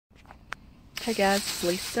Hey guys, it's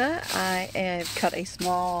Lisa. I have cut a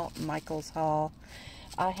small Michael's haul.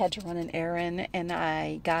 I had to run an errand and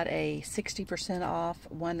I got a 60% off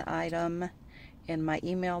one item in my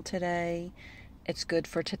email today. It's good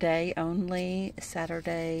for today only,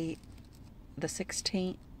 Saturday the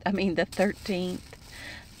 13th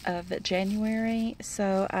of January.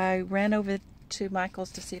 So I ran over to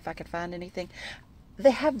Michael's to see if I could find anything.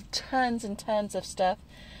 They have tons and tons of stuff,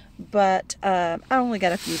 but I only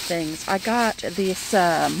got a few things. I got this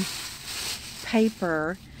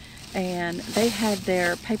paper, and they had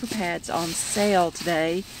their paper pads on sale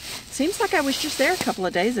today. Seems like I was just there a couple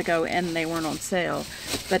of days ago and they weren't on sale,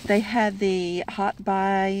 but they had the Hot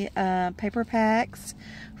Buy paper packs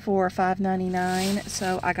for $5.99.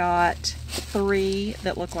 So I got 3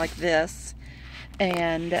 that look like this,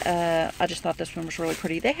 and I just thought this one was really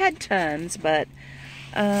pretty. They had tons, but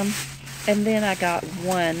and then I got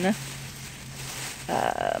one,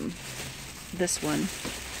 this one.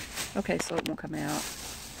 Okay, so it won't come out.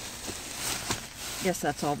 Guess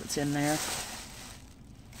that's all that's in there.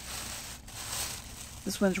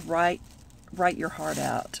 This one's Write Your Heart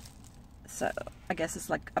Out. So I guess it's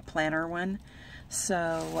like a planner one.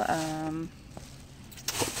 So,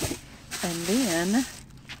 and then,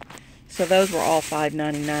 so those were all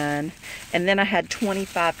 $5.99. And then I had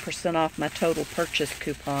 25% off my total purchase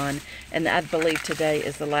coupon, and I believe today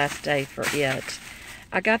is the last day for it.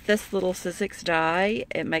 I got this little Sizzix die.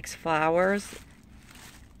 It makes flowers.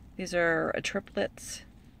 These are triplets,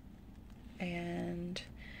 and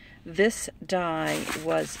this die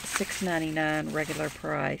was $6.99 regular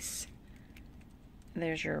price.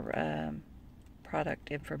 There's your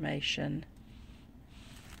product information.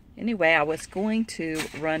 Anyway, I was going to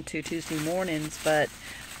run to Tuesday mornings, but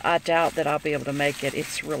I doubt that I'll be able to make it.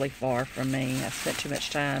 It's really far from me. I spent too much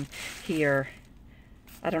time here.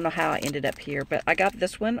 I don't know how I ended up here, but I got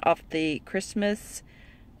this one off the Christmas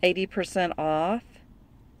 80% off.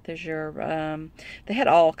 There's your, they had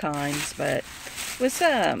all kinds, but it was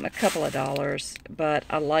a couple of dollars. But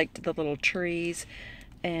I liked the little trees,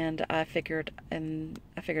 and I figured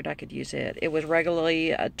I could use it. It was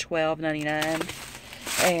regularly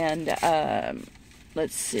 $12.99, and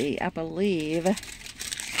let's see, I believe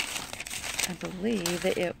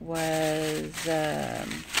it was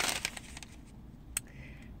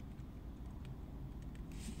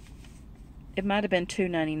it might have been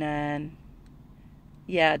 $2.99.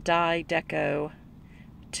 Yeah, die deco,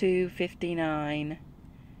 $2.59,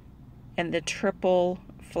 and the triple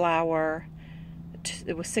flower,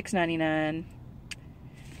 it was $6.99.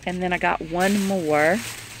 And then I got one more.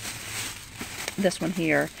 This one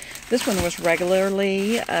here. This one was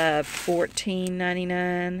regularly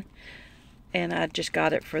 $14.99, and I just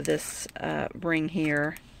got it for this ring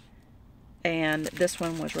here. And this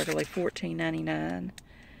one was regularly $14.99,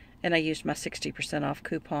 and I used my 60% off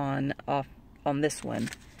coupon off on this one.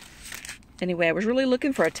 Anyway, I was really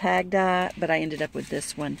looking for a tag die, but I ended up with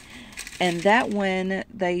this one. And that one,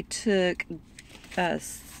 they took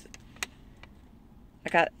us, I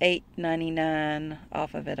got $8.99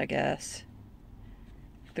 off of it, I guess.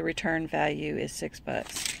 The return value is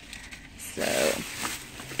 $6. So,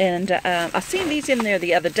 and I seen these in there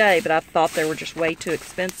the other day, but I thought they were just way too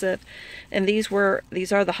expensive. And these are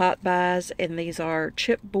the Hot Buys, and these are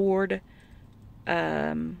chipboard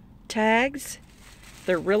tags.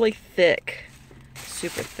 They're really thick,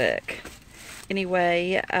 super thick.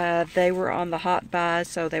 Anyway, they were on the Hot Buy,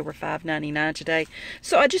 so they were $5.99 today.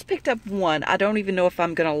 So I just picked up one. I don't even know if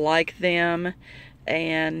I'm gonna like them,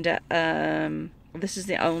 and this is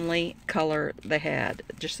the only color they had,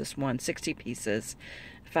 just this one, 60 pieces,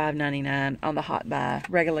 $5.99 on the Hot Buy,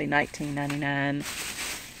 regularly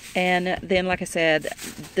 $19.99. And then, like I said,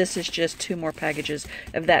 this is just 2 more packages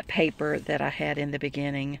of that paper that I had in the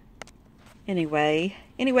beginning. Anyway,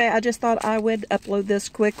 I just thought I would upload this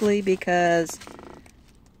quickly because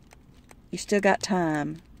you still got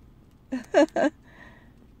time.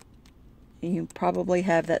 You probably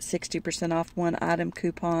have that 60% off one item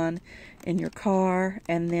coupon in your car,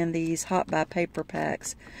 and then these Hot Buy paper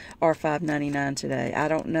packs are $5.99 today. I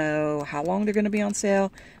don't know how long they're going to be on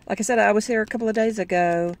sale. Like I said, I was here a couple of days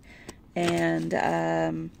ago, and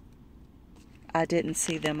I didn't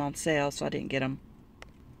see them on sale, so I didn't get them.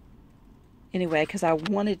 Anyway, because I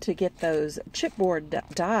wanted to get those chipboard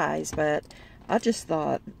dies, but I just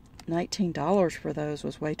thought $19 for those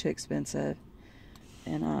was way too expensive.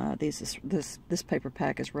 And this paper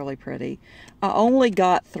pack is really pretty. I only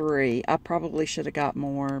got 3. I probably should have got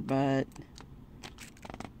more, but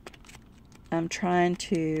I'm trying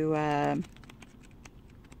to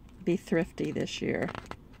be thrifty this year.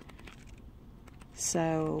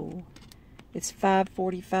 So It's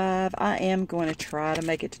 5:45. I am going to try to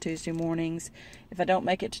make it to Tuesday mornings. If I don't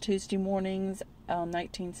make it to Tuesday mornings on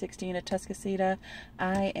 1916 at Tuscasita,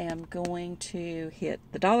 I am going to hit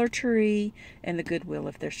the Dollar Tree and the Goodwill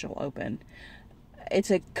if they're still open.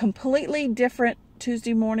 It's a completely different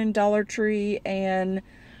Tuesday morning Dollar Tree and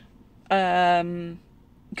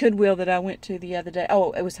Goodwill that I went to the other day.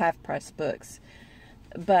 Oh, it was Half Price Books.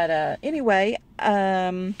 But anyway,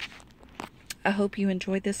 I hope you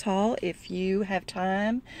enjoyed this haul. If you have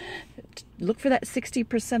time, look for that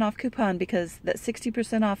 60% off coupon, because that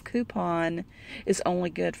 60% off coupon is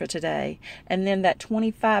only good for today. And then that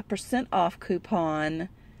 25% off coupon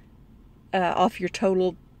off your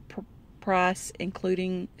total price,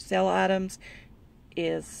 including sale items,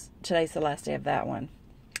 is today's the last day of that one.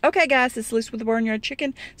 Okay, guys, this is Liz with the Barnyard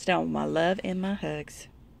Chicken. It's down with my love and my hugs.